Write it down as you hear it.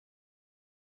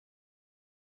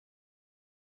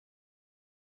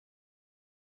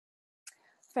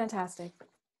Fantastic.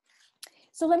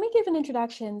 So let me give an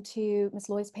introduction to Ms.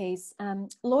 Loyce Pace.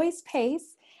 Loyce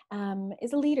Pace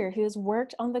is a leader who has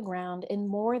worked on the ground in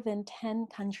more than 10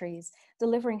 countries,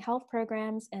 delivering health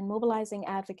programs and mobilizing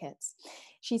advocates.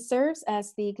 She serves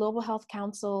as the Global Health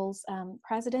Council's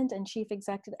president and chief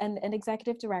executive and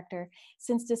executive director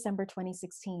since December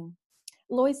 2016.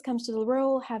 Loyce comes to the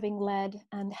role having led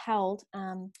and held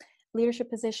leadership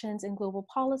positions in global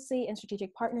policy and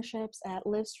strategic partnerships at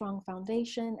Livestrong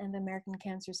Foundation and the American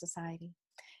Cancer Society.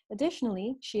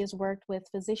 Additionally, she has worked with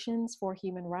Physicians for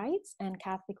Human Rights and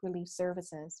Catholic Relief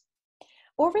Services.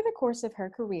 Over the course of her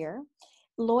career,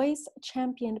 Loyce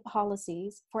championed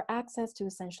policies for access to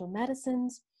essential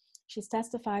medicines. She's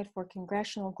testified for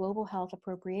Congressional Global Health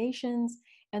Appropriations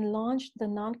and launched the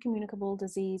Non-Communicable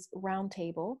Disease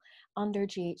Roundtable under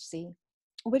GHC,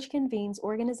 which convenes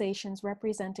organizations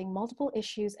representing multiple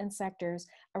issues and sectors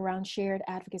around shared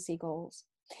advocacy goals.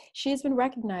 She has been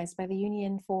recognized by the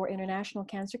Union for International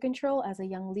Cancer Control as a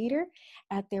young leader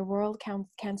at their World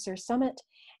Cancer Summit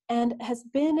and has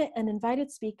been an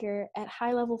invited speaker at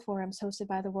high-level forums hosted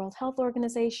by the World Health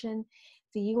Organization,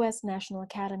 the U.S. National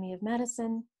Academy of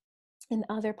Medicine, and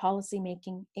other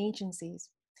policymaking agencies.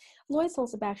 Loyce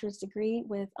holds a bachelor's degree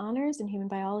with honors in human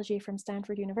biology from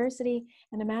Stanford University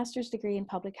and a master's degree in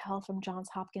public health from Johns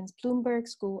Hopkins Bloomberg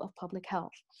School of Public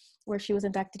Health, where she was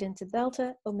inducted into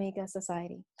Delta Omega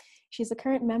Society. She's a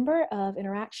current member of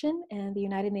Interaction and the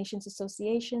United Nations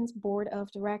Association's Board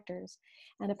of Directors,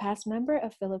 and a past member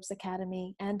of Phillips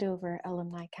Academy and Dover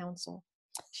Alumni Council.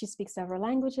 She speaks several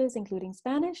languages, including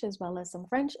Spanish, as well as some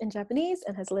French and Japanese,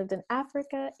 and has lived in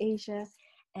Africa, Asia,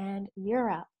 and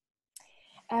Europe.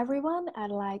 Everyone,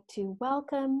 I'd like to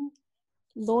welcome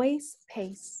Loyce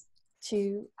Pace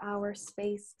to our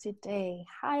space today.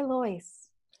 Hi, Loyce.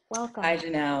 Welcome. Hi,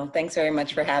 Jenelle. Thanks very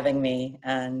much for having me.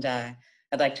 And I'd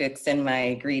like to extend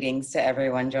my greetings to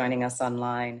everyone joining us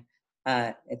online.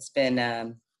 It's been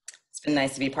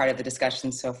nice to be part of the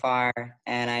discussion so far,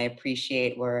 and I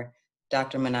appreciate where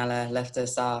Dr. Munala left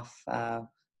us off,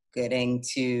 getting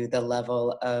to the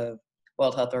level of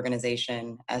World Health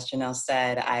Organization. As Jenelle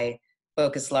said, I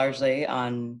focus largely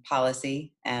on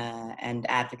policy and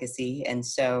advocacy. And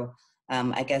so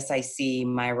I guess I see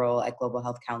my role at Global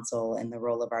Health Council and the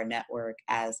role of our network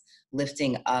as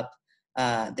lifting up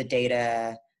the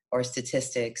data or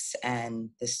statistics and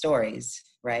the stories,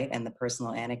 right? And the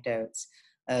personal anecdotes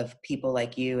of people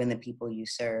like you and the people you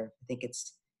serve. I think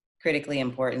it's critically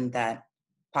important that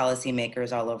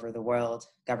policymakers all over the world,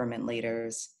 government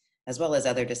leaders, as well as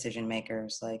other decision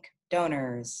makers like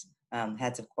donors,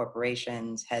 heads of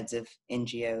corporations, heads of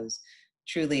NGOs,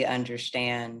 truly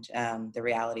understand the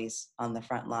realities on the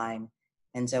front line.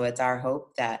 And so it's our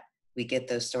hope that we get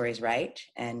those stories right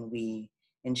and we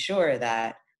ensure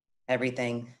that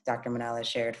everything Dr. Munala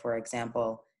shared, for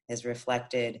example, is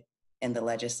reflected in the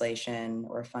legislation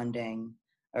or funding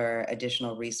or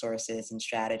additional resources and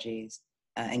strategies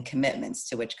and commitments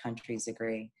to which countries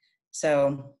agree.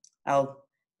 So I'll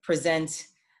present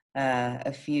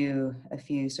a few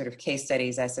sort of case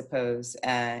studies, I suppose,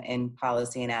 in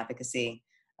policy and advocacy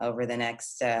over the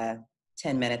next 10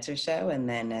 minutes or so. And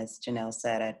then, as Jenelle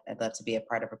said, I'd love to be a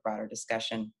part of a broader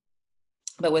discussion.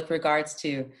 But with regards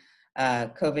to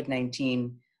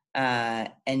COVID-19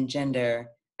 and gender,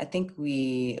 I think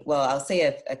I'll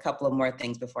say a couple of more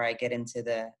things before I get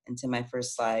into my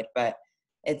first slide, but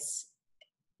it's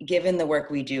given the work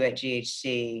we do at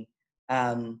GHC,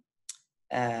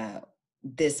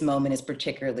 this moment is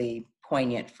particularly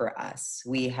poignant for us.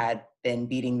 We had been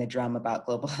beating the drum about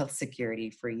global health security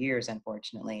for years,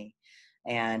 unfortunately.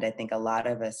 And I think a lot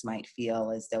of us might feel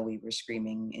as though we were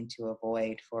screaming into a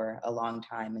void for a long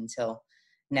time until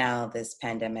now this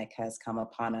pandemic has come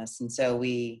upon us. And so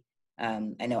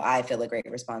I know I feel a great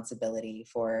responsibility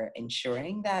for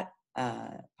ensuring that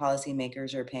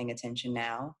policymakers are paying attention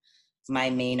now.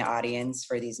 My main audience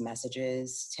for these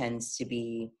messages tends to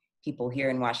be people here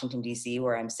in Washington, D.C.,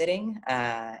 where I'm sitting,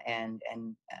 and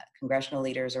congressional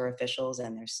leaders or officials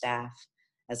and their staff,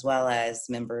 as well as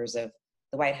members of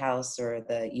the White House or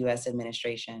the U.S.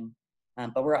 administration.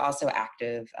 But we're also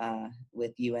active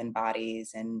with UN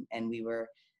bodies, and we were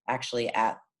actually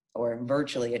at or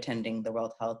virtually attending the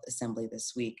World Health Assembly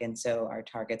this week. And so our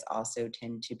targets also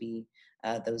tend to be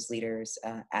those leaders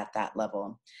at that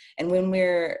level. And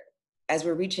as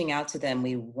we're reaching out to them,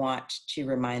 we want to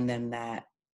remind them that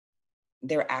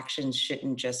their actions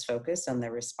shouldn't just focus on the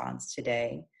response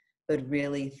today, but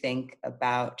really think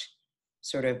about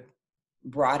sort of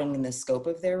broadening the scope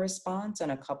of their response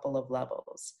on a couple of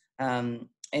levels. And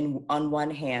on one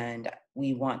hand,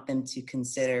 we want them to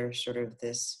consider sort of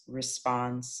this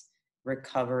response,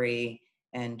 recovery,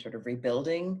 and sort of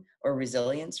rebuilding or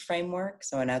resilience framework.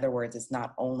 So in other words, it's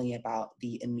not only about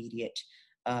the immediate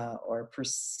or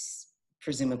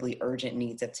presumably urgent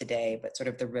needs of today, but sort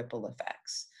of the ripple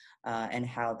effects and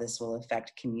how this will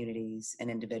affect communities and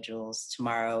individuals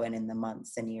tomorrow and in the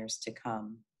months and years to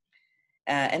come.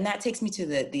 And that takes me to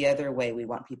the other way we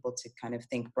want people to kind of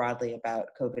think broadly about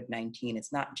COVID-19.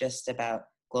 It's not just about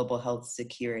global health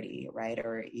security, right,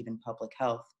 or even public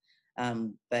health.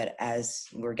 But as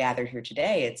we're gathered here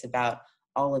today, it's about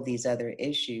all of these other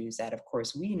issues that, of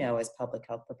course, we know as public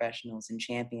health professionals and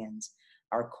champions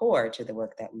are core to the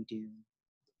work that we do.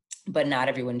 But not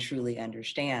everyone truly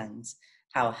understands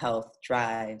how health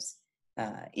drives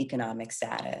economic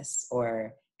status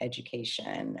or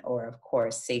education, or of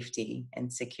course, safety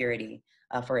and security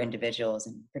for individuals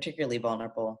and particularly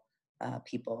vulnerable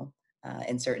people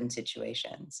in certain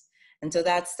situations. And so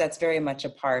that's very much a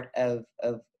part of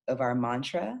our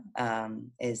mantra,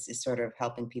 is sort of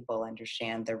helping people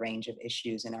understand the range of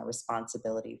issues and our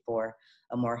responsibility for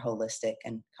a more holistic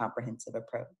and comprehensive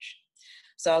approach.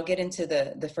 So I'll get into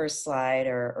the first slide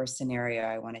or scenario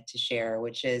I wanted to share,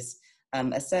 which is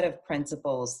a set of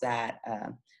principles that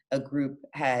a group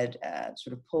had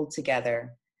sort of pulled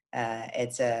together.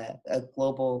 It's a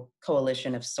global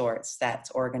coalition of sorts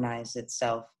that's organized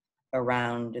itself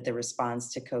around the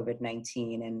response to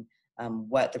COVID-19 and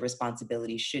what the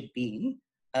responsibility should be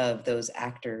of those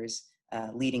actors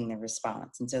leading the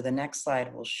response. And so the next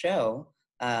slide will show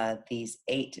these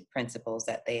 8 principles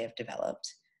that they have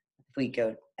developed. If we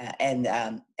go, and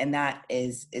that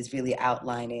is really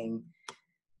outlining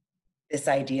this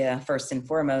idea, first and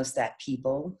foremost, that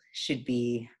people should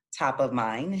be top of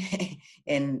mind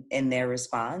in their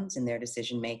response and their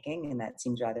decision making, and that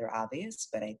seems rather obvious.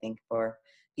 But I think for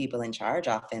people in charge,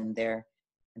 often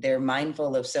they're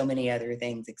mindful of so many other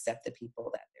things except the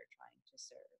people that they're trying to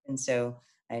serve. And so,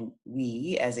 and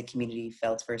we as a community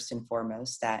felt first and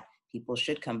foremost that people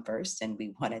should come first, and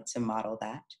we wanted to model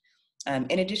that.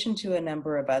 In addition to a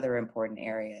number of other important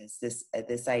areas,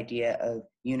 this idea of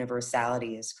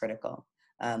universality is critical.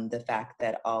 The fact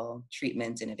that all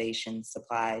treatments, innovations,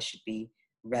 supplies should be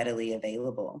readily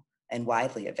available and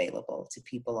widely available to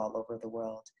people all over the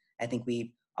world. I think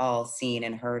we've all seen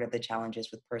and heard of the challenges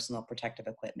with personal protective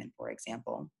equipment, for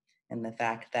example, and the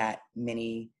fact that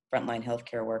many frontline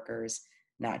healthcare workers,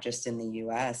 not just in the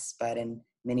US, but in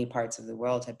many parts of the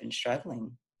world, have been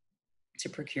struggling to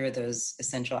procure those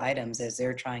essential items as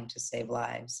they're trying to save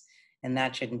lives. And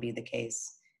that shouldn't be the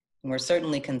case. And we're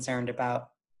certainly concerned about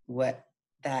what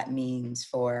that means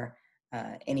for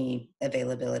any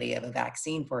availability of a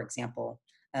vaccine, for example,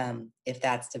 if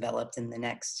that's developed in the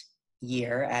next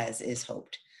year, as is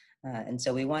hoped. And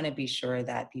so we want to be sure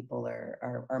that people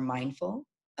are mindful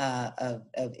of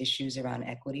issues around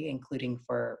equity, including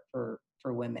for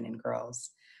women and girls.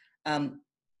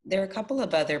 There are a couple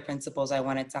of other principles I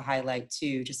wanted to highlight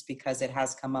too, just because it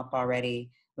has come up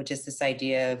already, which is this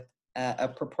idea of a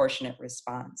proportionate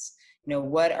response. You know,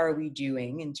 what are we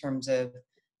doing in terms of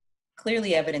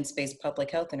clearly evidence-based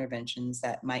public health interventions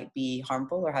that might be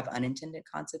harmful or have unintended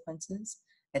consequences?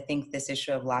 I think this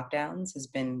issue of lockdowns has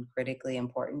been critically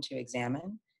important to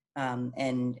examine,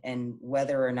 and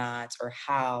whether or not or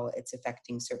how it's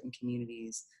affecting certain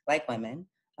communities like women,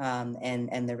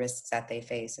 and the risks that they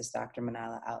face, as Dr.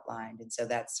 Munala outlined. And so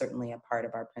that's certainly a part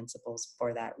of our principles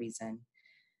for that reason.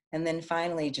 And then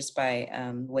finally, just by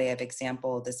way of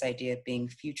example, this idea of being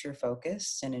future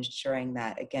focused and ensuring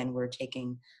that, again, we're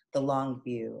taking the long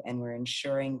view and we're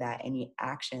ensuring that any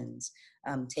actions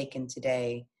taken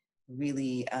today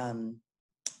really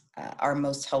are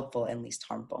most helpful and least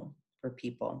harmful for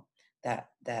people that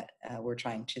we're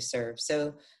trying to serve.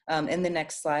 So in the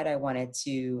next slide, I wanted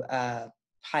to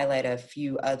highlight a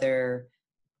few other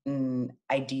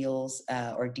ideals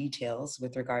or details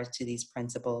with regards to these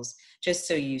principles, just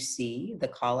so you see the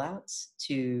call outs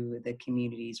to the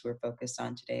communities we're focused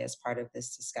on today as part of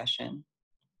this discussion.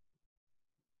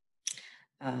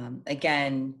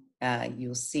 Again,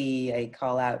 you'll see a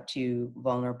call out to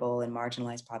vulnerable and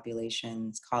marginalized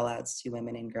populations, call outs to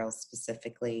women and girls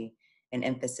specifically, an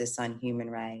emphasis on human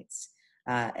rights.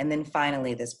 And then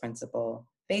finally, this principle,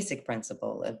 basic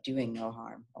principle of doing no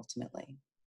harm, ultimately.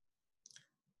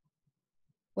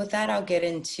 With that, I'll get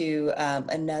into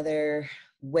another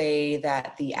way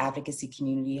that the advocacy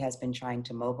community has been trying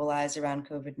to mobilize around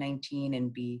COVID-19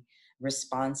 and be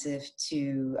responsive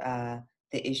to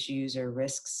the issues or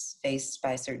risks faced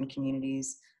by certain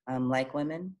communities like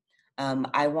women.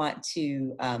 I want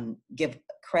to give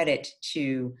credit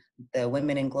to the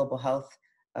Women in Global Health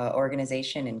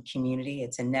organization and community.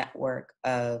 It's a network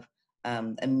of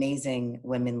amazing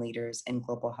women leaders in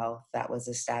global health that was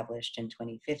established in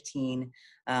 2015,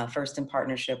 first in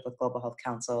partnership with Global Health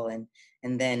Council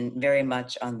and then very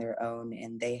much on their own.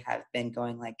 And they have been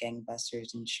going like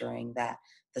gangbusters, ensuring that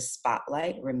the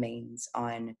spotlight remains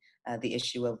on the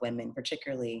issue of women,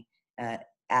 particularly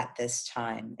at this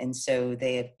time. And so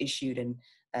they have issued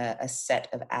a set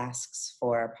of asks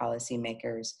for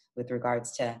policymakers with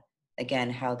regards to, again,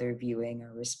 how they're viewing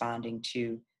or responding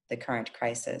to the current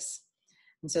crisis.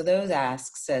 And so those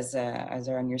asks, as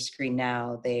are on your screen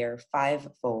now, they are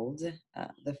fivefold.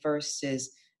 The first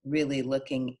is really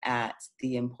looking at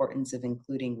the importance of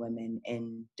including women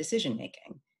in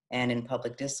decision-making and in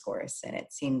public discourse. And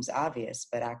it seems obvious,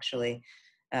 but actually,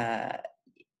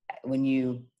 when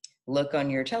you look on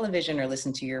your television or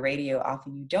listen to your radio,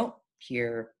 often you don't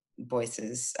hear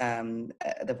voices,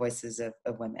 the voices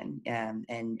of women.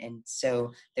 And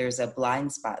so there's a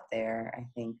blind spot there, I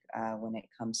think, when it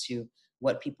comes to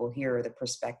what people hear or the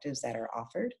perspectives that are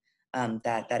offered,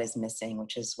 that is missing,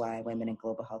 which is why Women in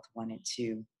Global Health wanted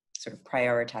to sort of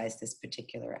prioritize this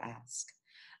particular ask.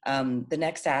 The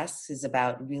next ask is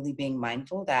about really being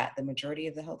mindful that the majority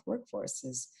of the health workforce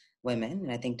is women,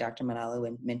 and I think Dr.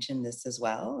 Munala mentioned this as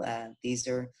well.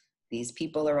 These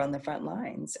people are on the front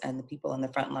lines, and the people on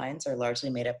the front lines are largely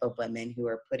made up of women who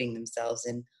are putting themselves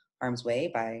in harm's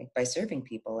way by serving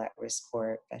people at risk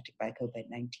or affected by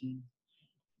COVID-19.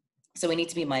 So we need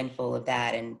to be mindful of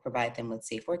that and provide them with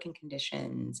safe working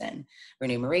conditions and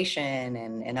remuneration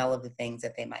and all of the things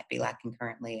that they might be lacking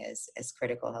currently as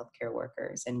critical healthcare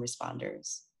workers and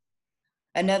responders.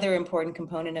 Another important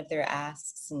component of their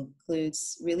asks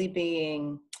includes really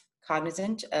being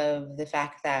cognizant of the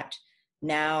fact that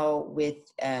now with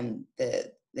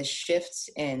the shifts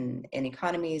in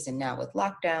economies and now with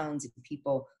lockdowns and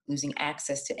people losing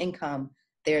access to income,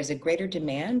 there's a greater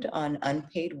demand on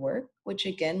unpaid work, which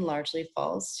again largely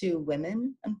falls to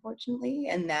women, unfortunately,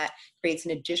 and that creates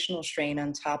an additional strain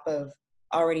on top of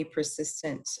already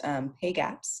persistent pay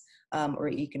gaps or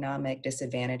economic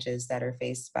disadvantages that are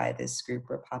faced by this group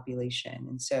or population.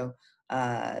 And so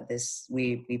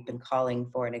we've been calling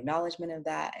for an acknowledgement of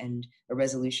that and a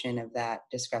resolution of that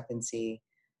discrepancy.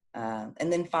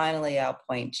 And then finally, I'll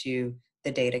point to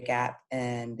the data gap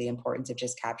and the importance of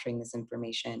just capturing this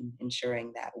information,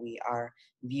 ensuring that we are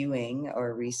viewing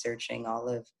or researching all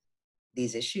of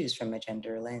these issues from a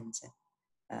gender lens,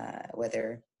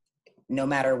 no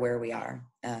matter where we are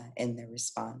in the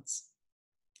response.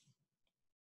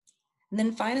 And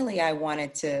then finally, I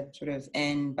wanted to sort of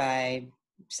end by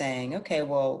saying, okay,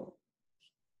 well,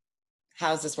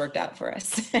 how's this worked out for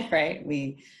us, right?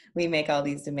 We make all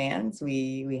these demands.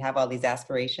 We have all these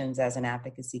aspirations as an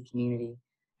advocacy community.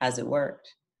 Has it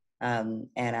worked? And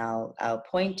I'll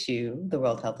point to the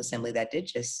World Health Assembly that did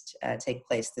just take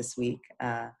place this week.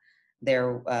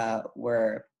 There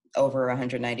were over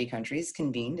 190 countries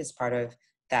convened as part of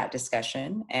that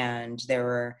discussion, and there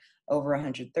were over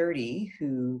 130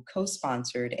 who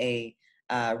co-sponsored a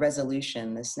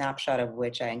resolution, the snapshot of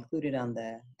which I included on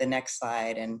the next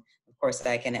slide. And of course,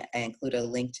 I include a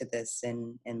link to this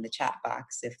in the chat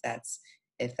box if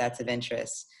that's of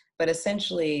interest. But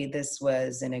essentially, this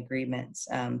was an agreement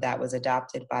that was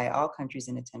adopted by all countries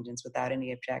in attendance without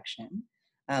any objection,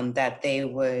 that they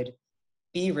would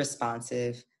be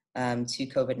responsive to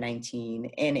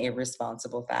COVID-19 in a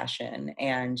responsible fashion.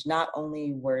 And not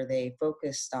only were they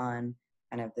focused on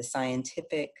kind of the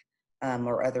scientific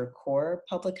or other core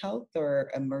public health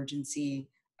or emergency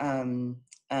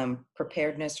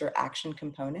preparedness or action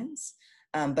components,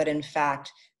 but in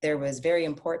fact, there was very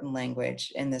important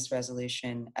language in this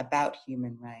resolution about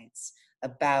human rights,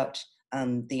 about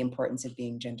the importance of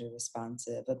being gender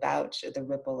responsive, about the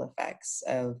ripple effects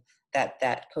of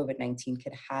that COVID-19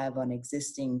 could have on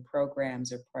existing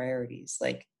programs or priorities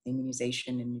like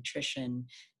immunization and nutrition,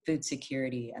 food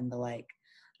security, and the like.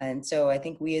 And so I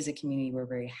think we as a community were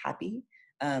very happy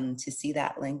to see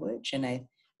that language. And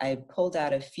I pulled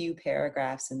out a few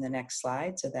paragraphs in the next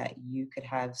slide so that you could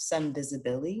have some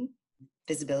visibility,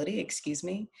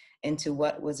 into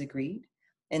what was agreed.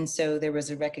 And so there was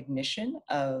a recognition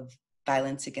of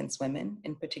violence against women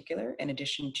in particular, in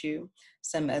addition to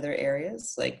some other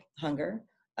areas like hunger.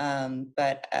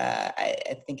 But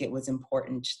I think it was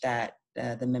important that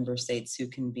the member states who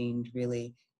convened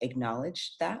really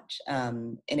acknowledged that.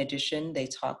 In addition, they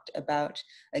talked about,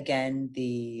 again,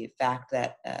 the fact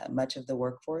that much of the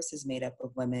workforce is made up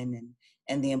of women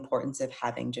and the importance of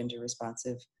having gender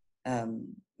responsive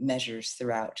measures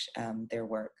throughout their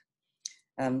work.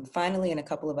 Finally, in a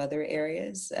couple of other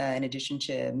areas, in addition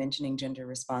to mentioning gender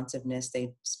responsiveness,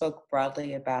 they spoke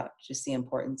broadly about just the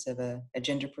importance of a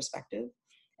gender perspective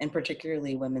and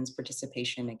particularly women's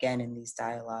participation, again, in these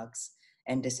dialogues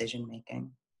and decision-making.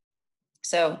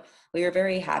 So we are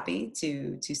very happy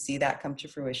to see that come to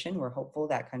fruition. We're hopeful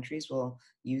that countries will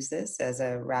use this as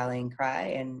a rallying cry,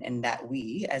 and that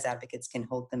we as advocates can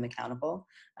hold them accountable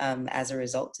as a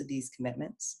result of these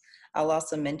commitments. I'll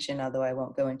also mention, although I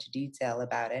won't go into detail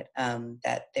about it,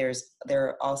 that there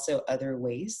are also other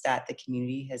ways that the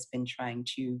community has been trying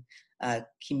to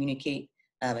communicate,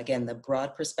 again, the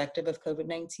broad perspective of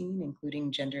COVID-19,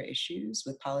 including gender issues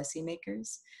with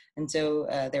policymakers. And so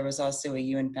there was also a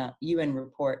UN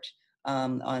report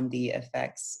on the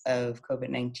effects of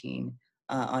COVID-19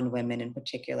 on women in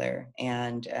particular.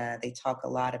 And they talk a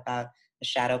lot about the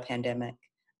shadow pandemic.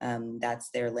 That's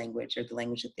their language, or the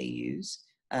language that they use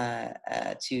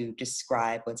to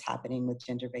describe what's happening with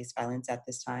gender-based violence at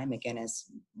this time, again, as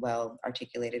well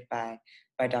articulated by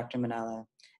Dr. Munala.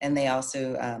 And they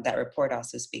also, that report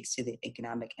also speaks to the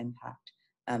economic impact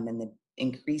and the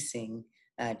increasing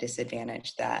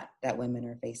disadvantage that women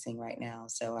are facing right now.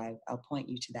 So I'll point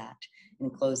you to that in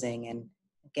closing. And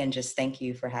again, just thank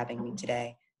you for having me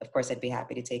today. Of course, I'd be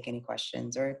happy to take any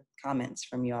questions or comments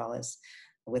from you all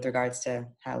with regards to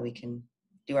how we can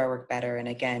do our work better, and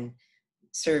again,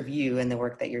 serve you in the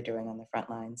work that you're doing on the front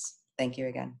lines. Thank you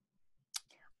again.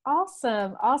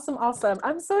 Awesome, awesome, awesome.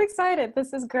 I'm so excited.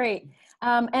 This is great.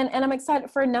 And I'm excited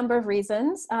for a number of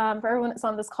reasons. For everyone that's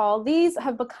on this call, these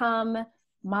have become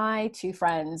my two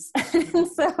friends.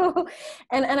 So,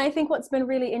 and I think what's been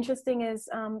really interesting is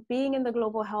being in the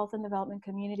global health and development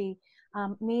community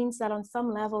means that on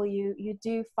some level you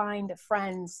do find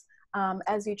friends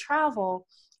as you travel,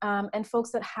 and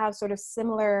folks that have sort of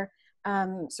similar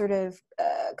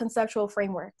conceptual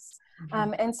frameworks.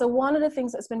 And so one of the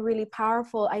things that's been really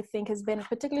powerful, I think, has been,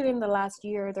 particularly in the last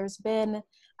year, there's been,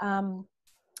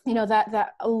 that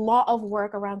a lot of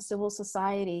work around civil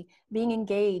society being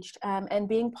engaged and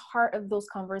being part of those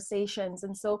conversations.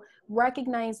 And so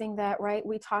recognizing that, right,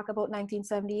 we talk about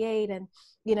 1978 and,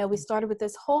 we started with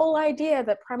this whole idea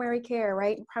that primary care,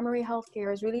 right, primary health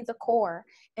care is really the core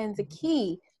and the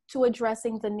key to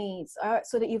addressing the needs,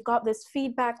 so that you've got this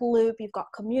feedback loop, you've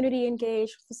got community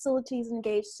engaged, facilities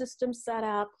engaged, systems set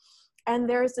up, and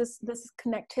there's this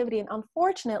connectivity. And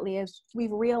unfortunately, as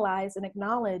we've realized and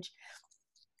acknowledged,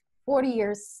 40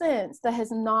 years since, that has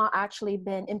not actually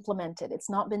been implemented. It's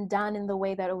not been done in the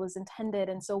way that it was intended.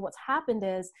 And so what's happened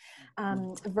is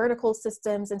vertical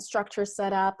systems and structures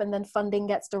set up, and then funding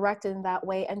gets directed in that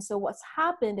way. And so what's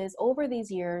happened is, over these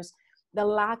years, the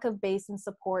lack of base and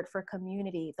support for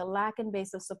community, the lack and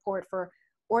base of support for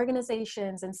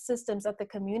organizations and systems at the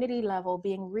community level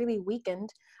being really weakened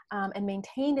and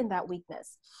maintained in that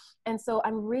weakness. And so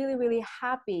I'm really, really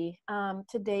happy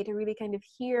today to really kind of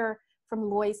hear from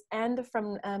Loyce and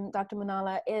from Dr.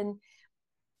 Munala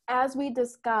as we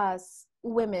discuss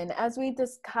women, as we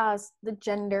discuss the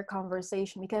gender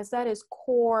conversation, because that is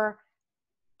core,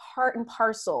 part and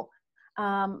parcel,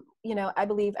 I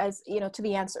believe, as, to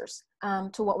the answers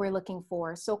to what we're looking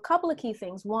for. So a couple of key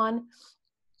things. One,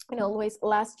 Loyce,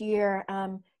 last year,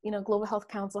 Global Health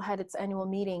Council had its annual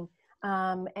meeting,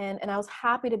 and I was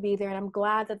happy to be there, and I'm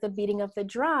glad that the beating of the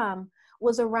drum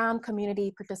was around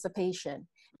community participation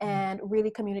and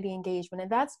really community engagement.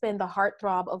 And that's been the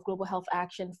heartthrob of global health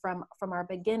action from our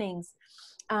beginnings.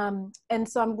 And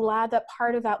so I'm glad that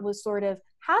part of that was sort of,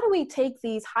 how do we take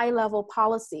these high-level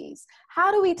policies?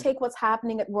 How do we take what's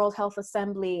happening at World Health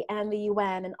Assembly and the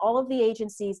UN and all of the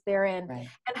agencies therein? Right.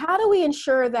 And how do we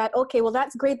ensure that, okay, well,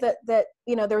 that's great that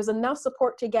there's enough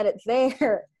support to get it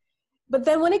there. But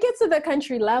then when it gets to the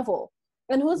country level,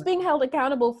 and who's being held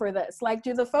accountable for this? Like,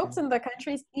 do the folks in the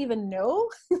countries even know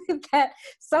that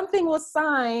something was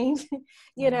signed,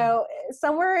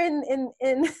 somewhere in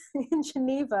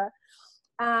Geneva,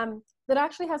 that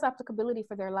actually has applicability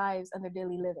for their lives and their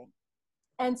daily living?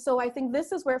 And so I think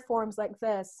this is where forums like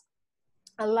this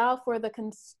allow for the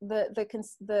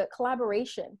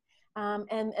collaboration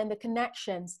and the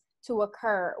connections to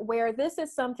occur, where this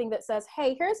is something that says,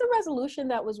 hey, here's a resolution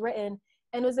that was written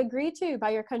and was agreed to by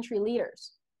your country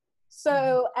leaders.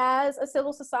 So as a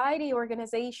civil society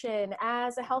organization,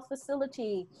 as a health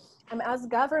facility, as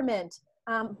government,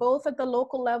 both at the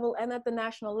local level and at the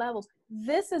national levels,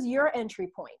 this is your entry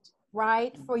point,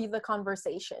 right, for the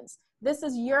conversations. This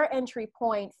is your entry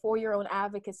point for your own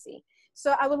advocacy.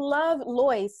 So I would love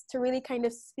Loyce to really kind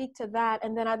of speak to that,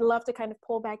 and then I'd love to kind of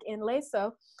pull back in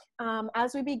Leso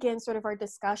as we begin sort of our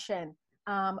discussion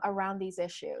around these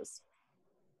issues.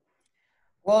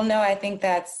 Well, no, I think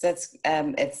it's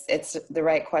the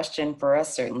right question for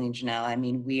us, certainly, Jenelle. I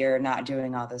mean, we are not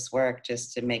doing all this work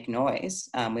just to make noise.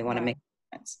 We want to make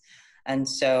a difference. And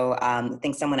so I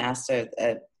think someone asked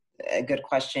a a good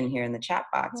question here in the chat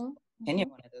box. Mm-hmm. Kenya,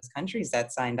 one of those countries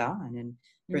that signed on, and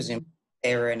presume Mm-hmm.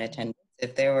 they were in attendance.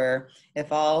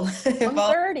 If all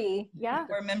 130, yeah.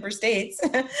 4 member states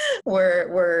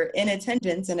were in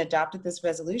attendance and adopted this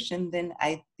resolution, then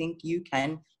I think you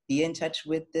can be in touch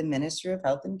with the Minister of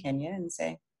Health in Kenya and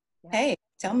say, Yeah. hey,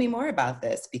 tell me more about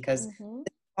this, because Mm-hmm.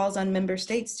 it calls on member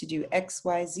states to do X,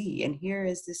 Y, Z. And here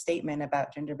is the statement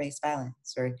about gender-based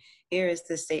violence, or here is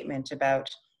the statement about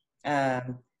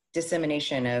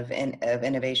dissemination of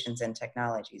innovations and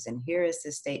technologies. And here is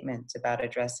the statement about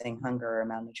addressing hunger or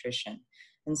malnutrition.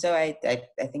 And so I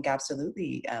think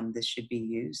absolutely this should be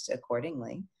used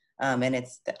accordingly. And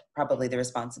it's probably the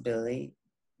responsibility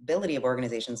of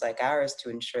organizations like ours to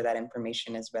ensure that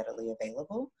information is readily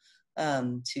available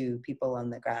to people on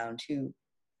the ground who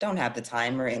don't have the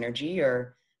time or energy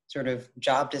or sort of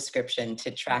job description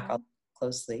to track all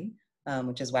closely,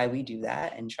 which is why we do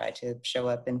that and try to show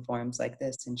up in forums like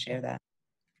this and share that.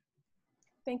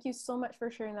 Thank you so much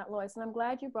for sharing that, Loyce. And I'm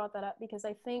glad you brought that up, because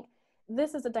I think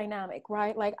this is a dynamic,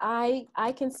 right? Like I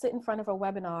can sit in front of a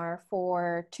webinar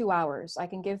for 2 hours. I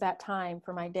can give that time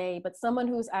for my day, but someone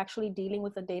who's actually dealing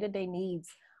with the day-to-day needs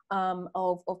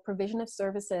of provision of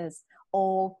services,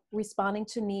 or responding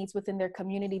to needs within their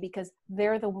community because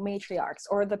they're the matriarchs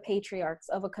or the patriarchs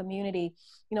of a community,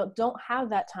 don't have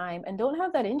that time and don't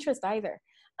have that interest either.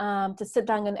 To sit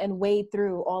down and wade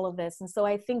through all of this. And so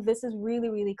I think this is really,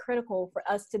 really critical for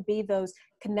us to be those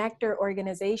connector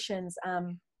organizations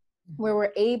where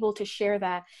we're able to share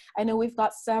that. I know we've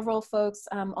got several folks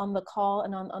on the call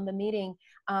and on the meeting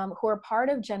who are part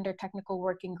of gender technical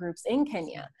working groups in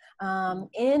Kenya,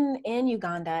 in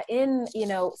Uganda, in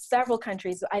several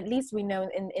countries, at least we know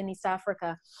in East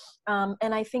Africa.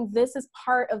 And I think this is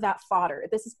part of that fodder.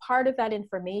 This is part of that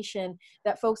information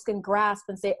that folks can grasp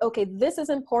and say, okay, this is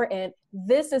important.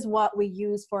 This is what we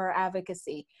use for our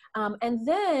advocacy. And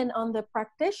then on the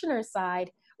practitioner side,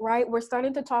 right, we're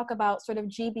starting to talk about sort of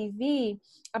GBV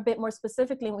a bit more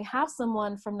specifically. And we have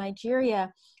someone from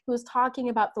Nigeria who's talking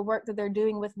about the work that they're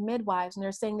doing with midwives. And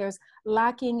they're saying there's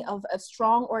lacking of a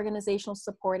strong organizational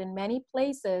support in many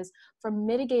places for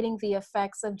mitigating the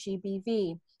effects of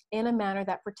GBV in a manner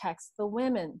that protects the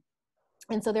women.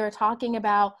 And so they're talking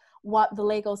about what the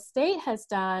Lagos state has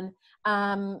done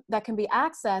that can be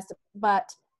accessed, but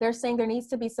they're saying there needs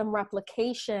to be some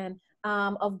replication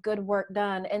of good work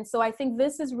done. And so I think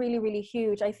this is really, really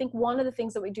huge. I think one of the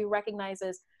things that we do recognize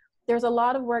is there's a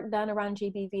lot of work done around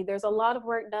GBV. There's a lot of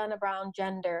work done around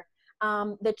gender.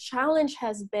 The challenge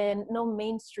has been no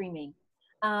mainstreaming.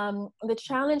 The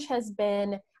challenge has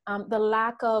been the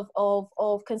lack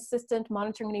of consistent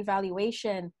monitoring and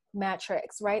evaluation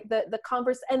metrics, right? The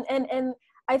converse, and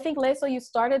I think, Leso, you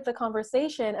started the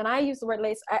conversation, and I use the word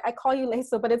Leso. I call you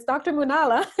Leso, but it's Dr.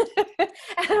 Munala.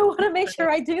 And I want to make sure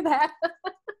I do that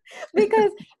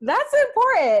because that's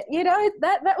important.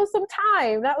 That was some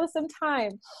time. That was some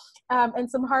time and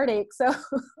some heartache. So,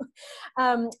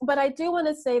 but I do want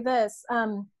to say this.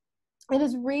 It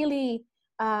is really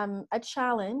a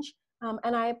challenge.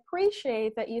 And I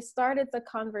appreciate that you started the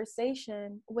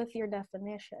conversation with your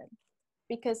definition,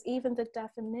 because even the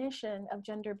definition of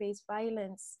gender-based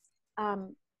violence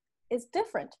is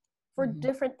different for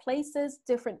different places,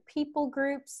 different people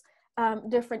groups,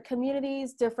 different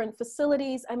communities, different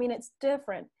facilities. I mean, it's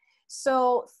different.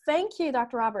 So thank you,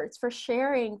 Dr. Roberts, for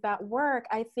sharing that work.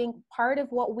 I think part of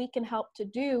what we can help to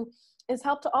do is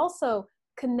help to also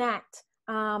connect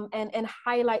and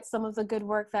highlight some of the good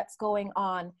work that's going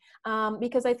on.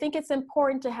 Because I think it's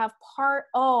important to have part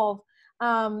of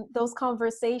those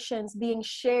conversations being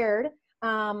shared.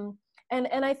 And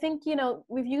I think,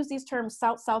 we've used these terms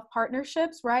South-South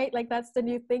partnerships, right? Like that's the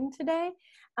new thing today.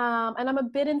 And I'm a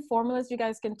bit informal, as you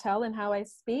guys can tell, in how I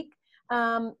speak.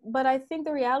 But I think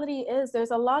the reality is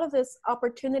there's a lot of this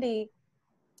opportunity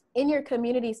in your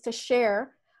communities to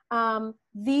share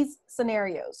these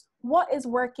scenarios. What is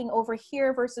working over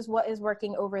here versus what is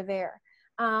working over there?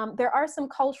 There are some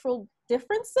cultural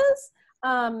differences,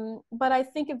 but I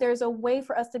think if there's a way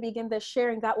for us to begin this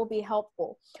sharing, that will be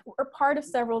helpful. We're part of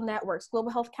several networks. Global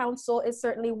Health Council is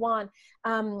certainly one.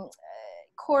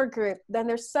 Core Group, then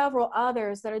there's several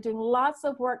others that are doing lots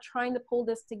of work trying to pull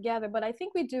this together. But I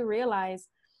think we do realize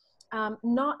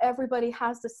not everybody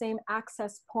has the same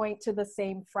access point to the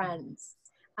same friends.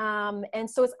 And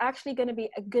so it's actually going to be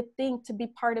a good thing to be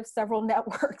part of several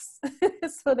networks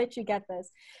so that you get this.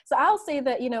 So I'll say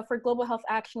that, for Global Health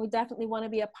Action, we definitely want to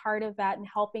be a part of that and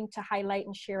helping to highlight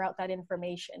and share out that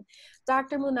information.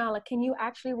 Dr. Munala, can you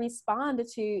actually respond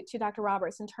to Dr.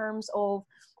 Roberts in terms of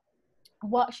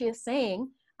what she is saying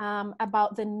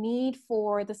about the need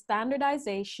for the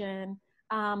standardization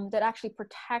that actually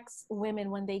protects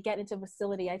women when they get into a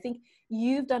facility. I think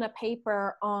you've done a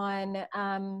paper on,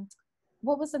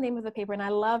 what was the name of the paper? And I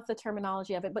love the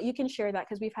terminology of it, but you can share that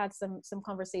because we've had some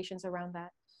conversations around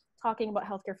that, talking about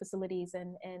healthcare facilities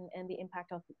and the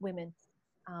impact of women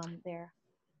there.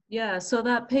 Yeah, so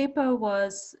that paper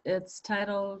it's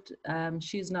titled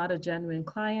She's Not a Genuine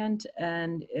Client,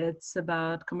 and it's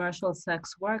about commercial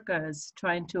sex workers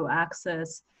trying to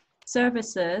access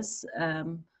services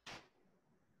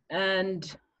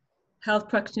and health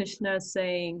practitioners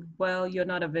saying, well, you're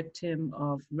not a victim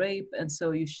of rape, and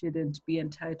so you shouldn't be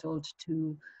entitled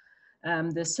to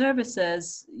the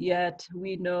services. Yet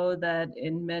we know that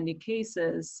in many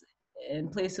cases, in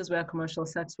places where commercial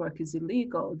sex work is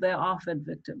illegal, they're often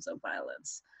victims of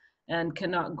violence and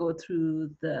cannot go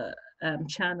through the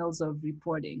channels of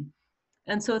reporting.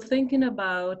 And so thinking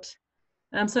about,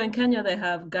 so in Kenya, they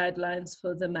have guidelines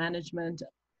for the management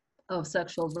of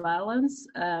sexual violence,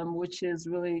 which is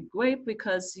really great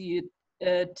because it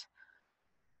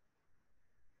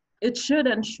should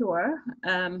ensure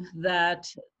that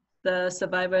the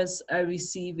survivors are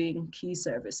receiving key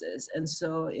services. And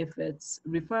so if it's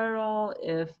referral,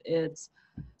 if it's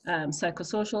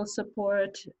psychosocial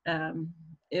support,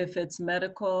 if it's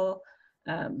medical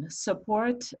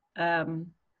support,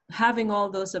 having all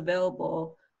those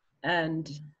available and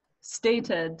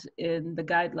stated in the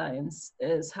guidelines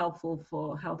is helpful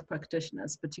for health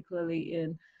practitioners, particularly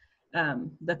in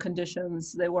the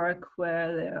conditions they work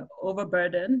where they're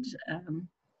overburdened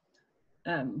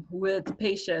with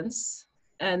patients,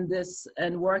 and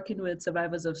working with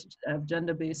survivors of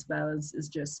gender-based violence is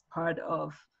just part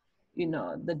of,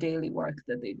 the daily work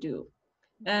that they do.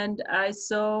 And I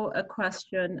saw a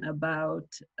question about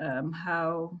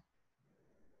how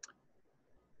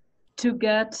to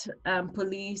get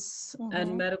police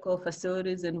and medical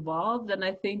facilities involved, and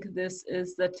I think this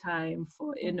is the time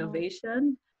for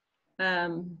innovation,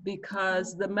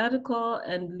 because the medical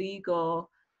and legal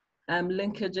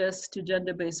linkages to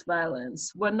gender-based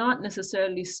violence were not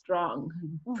necessarily strong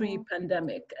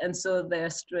pre-pandemic, and so they're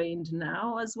strained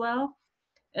now as well.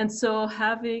 And so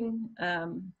having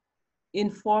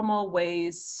informal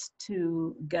ways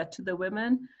to get to the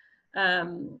women,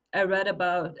 I read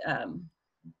about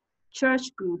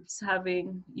church groups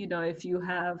having, if you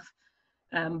have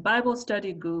Bible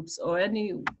study groups or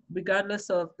regardless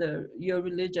of your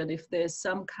religion, if there's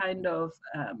some kind of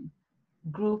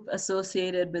group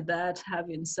associated with that,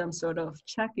 having some sort of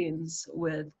check-ins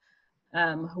with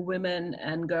women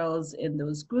and girls in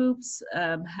those groups,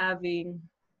 having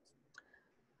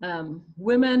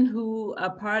women who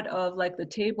are part of like the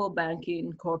table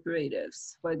banking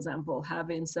cooperatives, for example,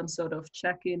 having some sort of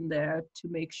check-in there to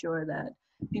make sure that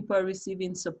people are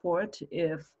receiving support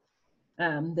if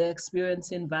they're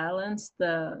experiencing violence.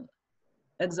 The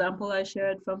example I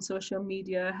shared from social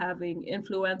media, having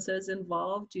influencers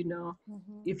involved,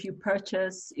 if you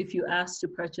ask to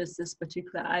purchase this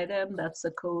particular item, that's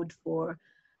a code for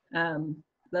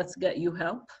let's get you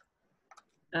help.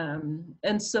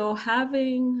 And so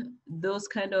having those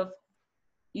kind of,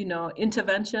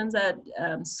 interventions at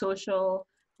social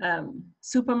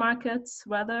supermarkets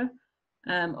rather,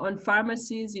 on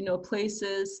pharmacies,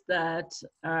 places that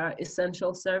are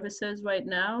essential services right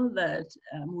now that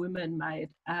women might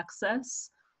access.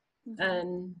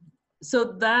 And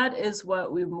so that is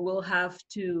what we will have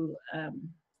to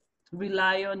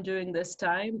rely on during this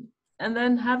time. And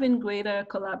then having greater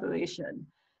collaboration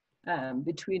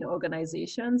between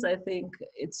organizations. I think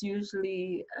it's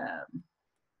usually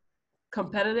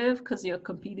competitive because you're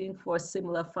competing for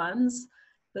similar funds,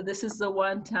 but this is the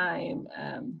one time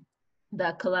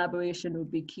that collaboration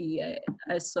would be key.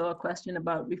 I saw a question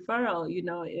about referral.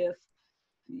 If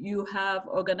you have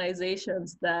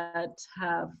organizations that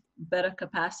have better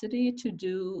capacity to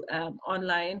do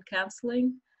online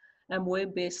counseling and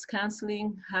web-based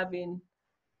counseling, having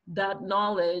that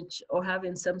knowledge or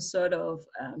having some sort of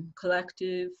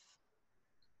collective,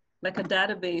 like a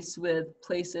database with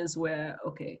places where,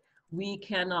 okay, we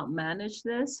cannot manage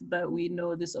this, but we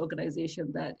know this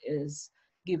organization that is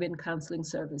giving counseling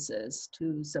services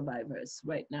to survivors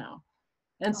right now.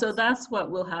 And so that's what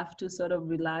we'll have to sort of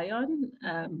rely on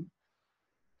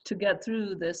to get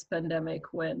through this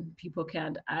pandemic when people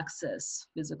can't access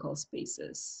physical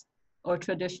spaces or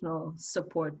traditional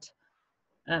support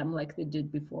like they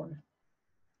did before.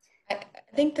 I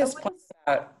think this point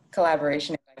about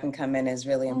collaboration, if I can come in, is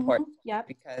really important. Yeah,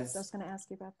 because I was going to ask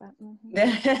you about that.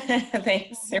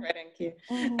 Thanks, thank you.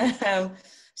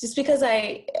 Just because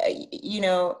there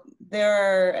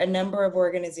are a number of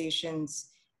organizations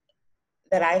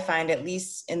that I find, at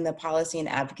least in the policy and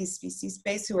advocacy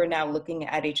space, who are now looking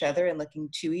at each other and looking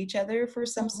to each other for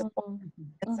some support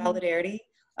and solidarity,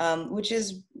 which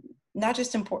is not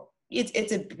just important.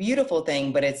 It's a beautiful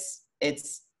thing, but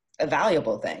it's a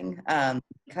valuable thing,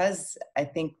 because I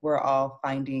think we're all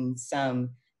finding some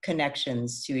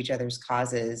connections to each other's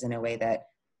causes in a way that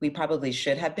we probably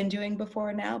should have been doing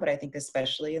before now, but I think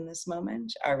especially in this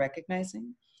moment are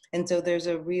recognizing. And so there's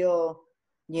a real,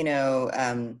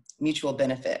 mutual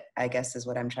benefit, I guess is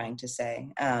what I'm trying to say,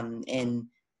 in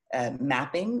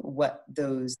mapping what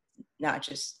those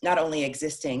not only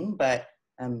existing, but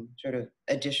sort of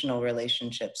additional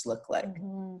relationships look like.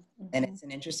 And it's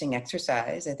an interesting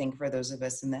exercise, I think, for those of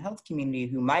us in the health community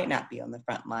who might not be on the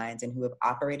front lines and who have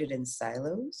operated in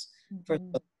silos for so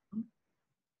long,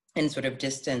 and sort of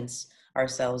distance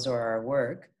ourselves or our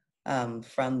work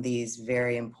from these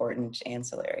very important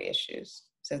ancillary issues.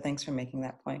 So thanks for making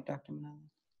that point, Dr.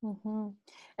 Munala.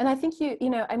 And I think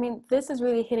this is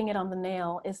really hitting it on the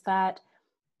nail, is that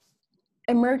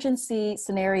emergency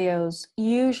scenarios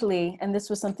usually, and this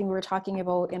was something we were talking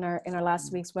about in our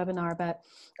last week's webinar, but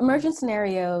emergent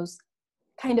scenarios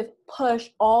kind of push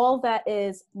all that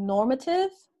is normative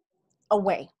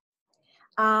away.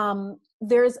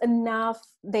 There's enough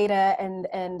data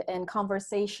and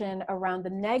conversation around the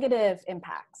negative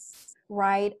impacts,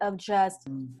 right, of just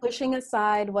pushing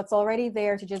aside what's already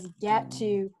there to just get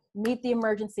to meet the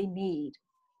emergency need,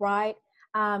 right?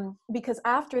 Because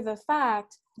after the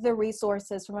fact, the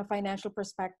resources from a financial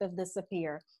perspective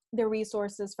disappear. The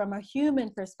resources from a human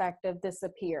perspective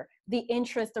disappear. The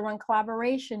interest around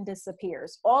collaboration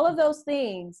disappears. All of those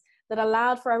things that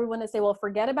allowed for everyone to say, well,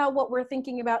 forget about what we're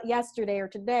thinking about yesterday or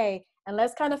today, and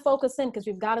let's kind of focus in because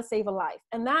we've got to save a life.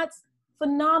 And that's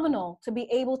phenomenal to be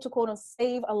able to, quote,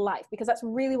 save a life, because that's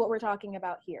really what we're talking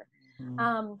about here.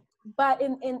 But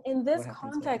in this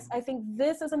context, I think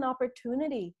this is an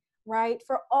opportunity, right,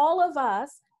 for all of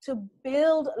us to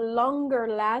build longer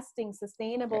lasting,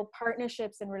 sustainable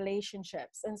partnerships and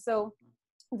relationships. And so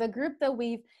the group that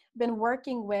we've been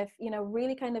working with,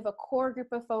 really kind of a core group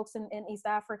of folks in East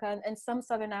Africa and some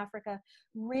Southern Africa,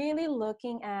 really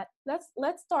looking at, let's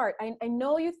start. I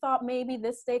know you thought maybe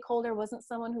this stakeholder wasn't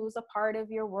someone who was a part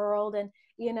of your world, and,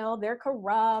 they're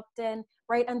corrupt, and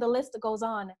right, and the list goes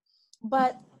on.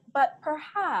 But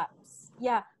perhaps,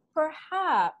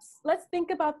 perhaps let's think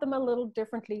about them a little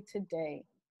differently today.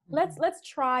 Let's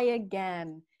try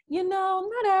again.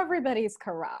 Not everybody's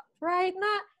corrupt, right?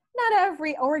 Not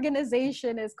every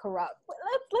organization is corrupt.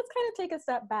 Let's kind of take a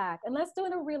step back and let's do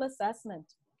a real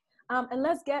assessment. And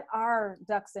let's get our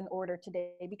ducks in order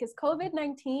today, because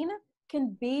COVID-19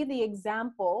 can be the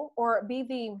example or be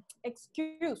the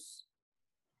excuse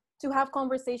to have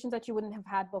conversations that you wouldn't have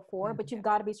had before, but you've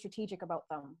got to be strategic about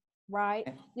them, right?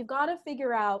 You've got to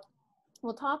figure out,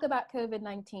 we'll talk about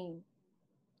COVID-19,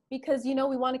 because, we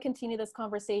want to continue this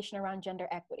conversation around gender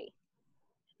equity,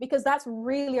 because that's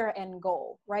really our end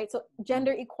goal, right? So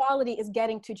gender equality is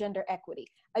getting to gender equity.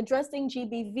 Addressing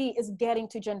GBV is getting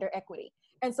to gender equity.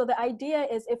 And so the idea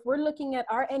is, if we're looking at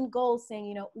our end goal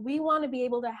saying, we want to be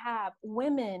able to have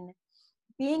women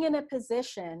being in a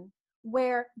position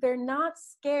where they're not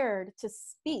scared to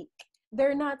speak,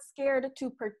 they're not scared to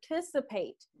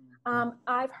participate.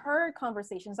 I've heard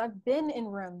conversations, I've been in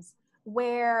rooms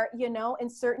where, in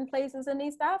certain places in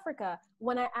East Africa,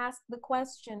 when I ask the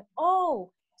question,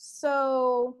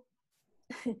 so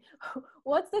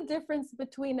what's the difference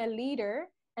between a leader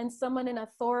and someone in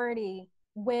authority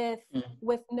with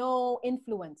no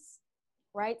influence,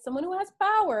 right? Someone who has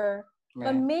power,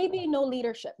 but maybe no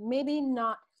leadership, maybe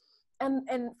not.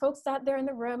 And folks sat there in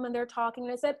the room and they're talking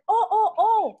and they said,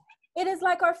 it is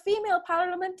like our female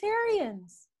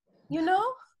parliamentarians,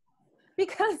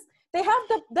 because they have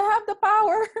the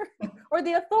power or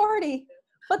the authority,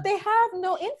 but they have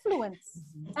no influence.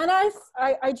 And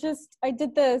I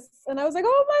did this and I was like,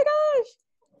 oh my gosh,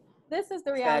 this is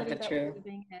the reality that we're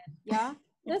living in. Yeah.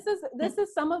 This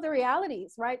is some of the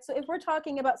realities, right? So if we're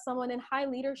talking about someone in high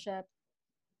leadership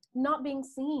not being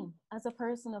seen as a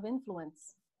person of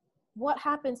influence, what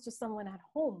happens to someone at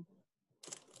home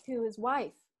who is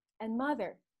wife and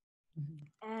mother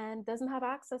and doesn't have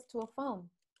access to a phone,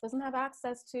 doesn't have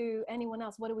access to anyone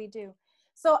else? What do we do?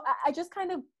 So I just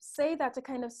kind of say that to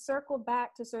kind of circle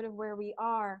back to sort of where we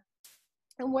are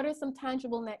and what are some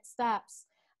tangible next steps.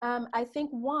 I think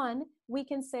one, we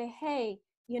can say, hey,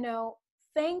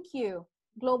 thank you,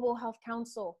 Global Health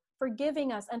Council, for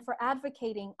giving us and for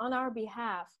advocating on our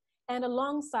behalf and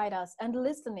alongside us and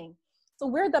listening. So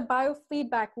we're the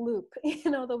biofeedback loop,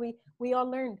 that we all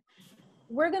learned.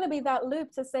 We're going to be that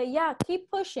loop to say, yeah, keep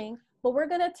pushing, but we're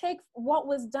going to take what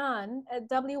was done at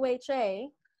WHA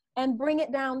and bring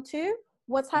it down to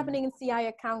what's happening in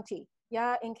Siaya County,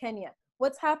 in Kenya.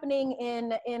 What's happening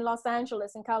in Los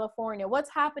Angeles, in California, what's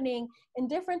happening in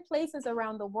different places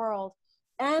around the world.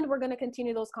 And we're going to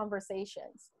continue those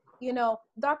conversations. You know,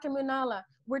 Dr. Munala,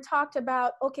 we're talked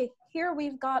about, okay, here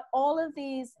we've got all of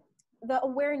these, the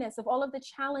awareness of all of the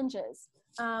challenges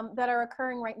that are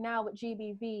occurring right now with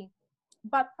GBV.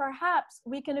 But perhaps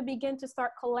we can begin to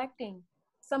start collecting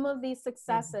some of these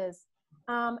successes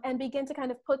and begin to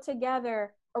kind of put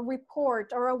together a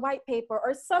report or a white paper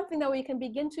or something that we can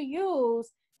begin to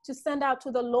use to send out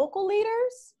to the local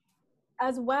leaders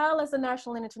as well as the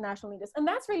national and international leaders. And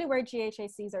that's really where GHA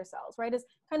sees ourselves, right? Is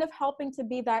kind of helping to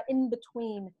be that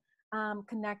in-between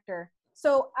connector.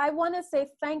 So I want to say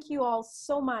thank you all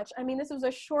so much. I mean, this was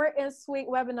a short and sweet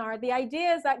webinar. The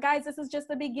idea is that, guys, this is just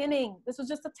the beginning. This was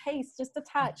just a taste, just a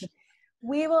touch.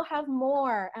 We will have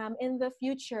more in the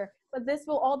future, but this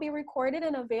will all be recorded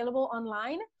and available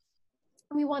online.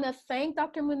 We want to thank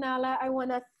Dr. Munala. I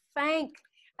want to thank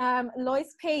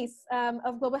Loyce Pace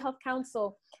of Global Health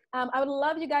Council. I would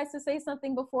love you guys to say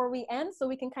something before we end so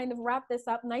we can kind of wrap this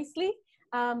up nicely.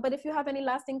 But if you have any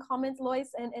lasting comments,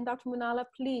 Loyce and Dr. Munala,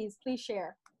 please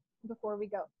share before we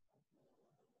go.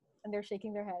 And they're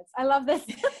shaking their heads. I love this.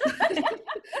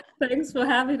 Thanks for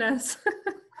having us.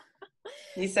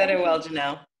 You said it well,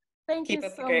 Jenelle. Thank you so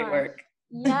much. Keep up the great work.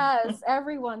 Yes,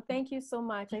 everyone, thank you so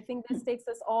much. I think this takes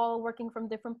us all working from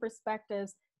different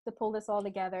perspectives to pull this all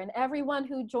together. And everyone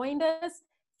who joined us,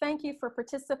 thank you for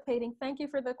participating. Thank you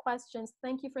for the questions.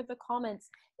 Thank you for the comments.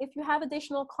 If you have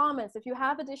additional comments, if you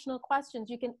have additional questions,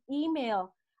 you can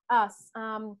email us.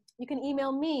 You can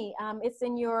email me. It's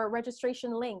in your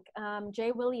registration link,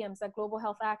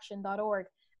 jwilliams@globalhealthaction.org,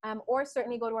 or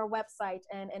certainly go to our website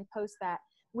and post that.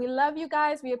 We love you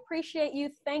guys. We appreciate you.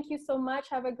 Thank you so much.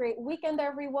 Have a great weekend,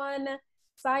 everyone.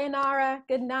 Sayonara.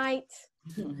 Good night.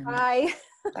 Bye.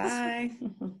 Bye.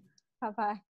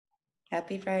 Bye-bye.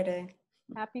 Happy Friday.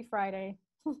 Happy Friday.